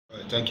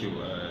Thank you.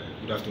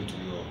 Good afternoon to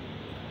you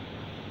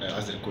all.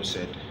 As the coach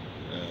said,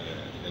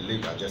 the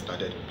league has just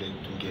started. We played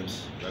 2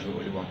 games. We have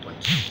only 1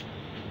 point,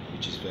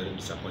 which is very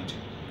disappointing.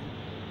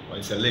 But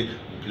it's a league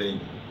we're playing,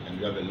 and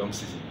we have a long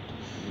season.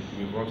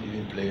 We won't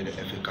even play the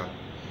FA Cup.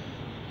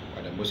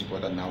 But the most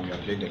important now, we are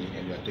playing the league,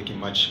 and we are taking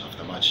match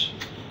after match.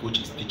 The coach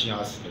is teaching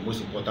us the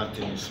most important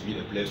thing is we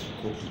the players to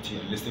cope with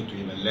him and listen to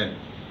him and learn.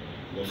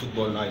 But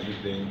football now is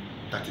playing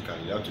tactical.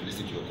 You have to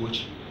listen to your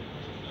coach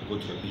and go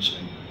to the pitch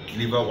and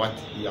deliver what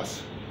he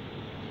has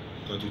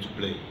taught you to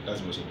play.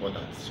 That's the most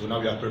important. So now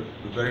we are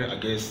preparing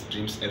against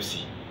Dreams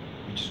FC,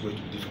 which is going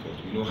to be difficult.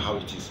 We know how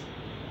it is.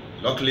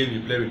 Luckily, we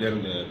play with them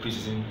in the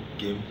preseason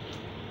game,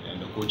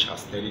 and the coach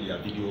has studied their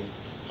video.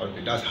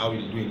 That's how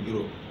we do in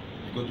Europe.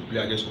 You go to play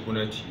against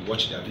opponent, you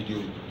watch their video,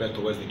 you prepare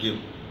towards the game.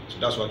 So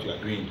that's what we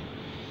are doing.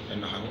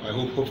 And I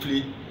hope,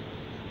 hopefully,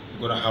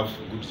 we're going to have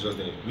good results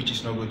there, which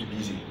is not going to be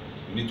easy.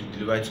 We need to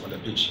deliver it on the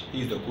pitch.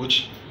 He is the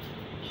coach.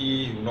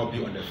 He will not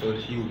be on the field.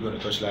 He will be on the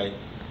touchline,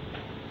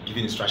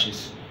 giving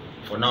instructions.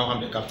 For now,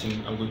 I'm the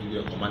captain. I'm going to be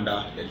a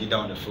commander, the leader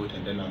on the field,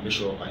 and then I'll make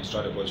sure I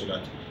instruct the boys so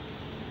that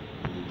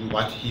we will do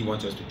what he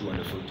wants us to do on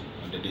the field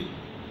on the day.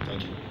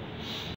 Thank you.